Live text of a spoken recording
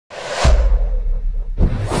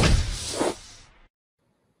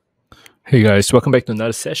Hey guys, welcome back to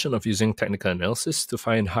another session of using technical analysis to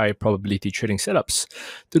find high probability trading setups.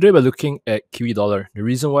 Today we're looking at Kiwi dollar. The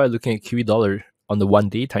reason why I'm looking at Kiwi dollar on the 1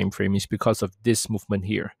 day time frame is because of this movement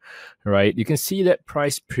here. Right? You can see that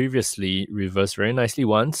price previously reversed very nicely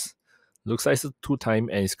once. Looks like it's a two time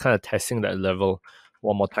and it's kind of testing that level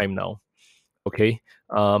one more time now. Okay.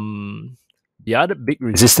 Um the other big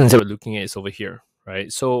resistance that we're looking at is over here,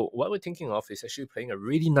 right? So what we're thinking of is actually playing a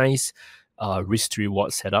really nice risk to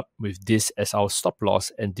reward setup with this as our stop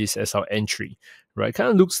loss and this as our entry, right? Kind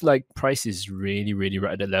of looks like price is really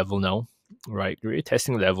right at the level now, right? Really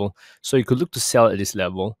testing level. So you could look to sell at this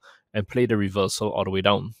level and play the reversal all the way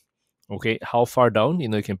down. Okay, how far down? You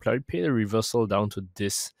can play the reversal down to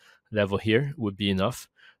this level here would be enough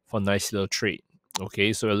for a nice little trade.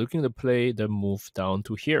 Okay, so we're looking to play the move down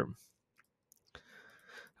to here.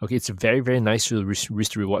 Okay, it's a very nice little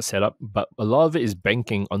risk to reward setup, but a lot of it is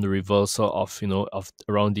banking on the reversal of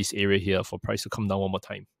around this area here for price to come down one more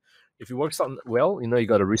time. If it works out well, you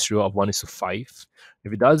got a risk reward of 1:5.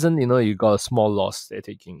 If it doesn't, you got a small loss they're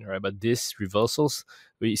taking, right? But these reversals,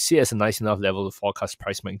 we see as a nice enough level to forecast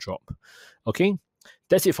price might drop. Okay,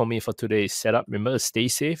 that's it for me for today's setup. Remember to stay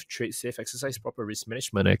safe, trade safe, exercise proper risk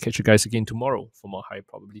management. I'll catch you guys again tomorrow for more high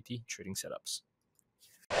probability trading setups.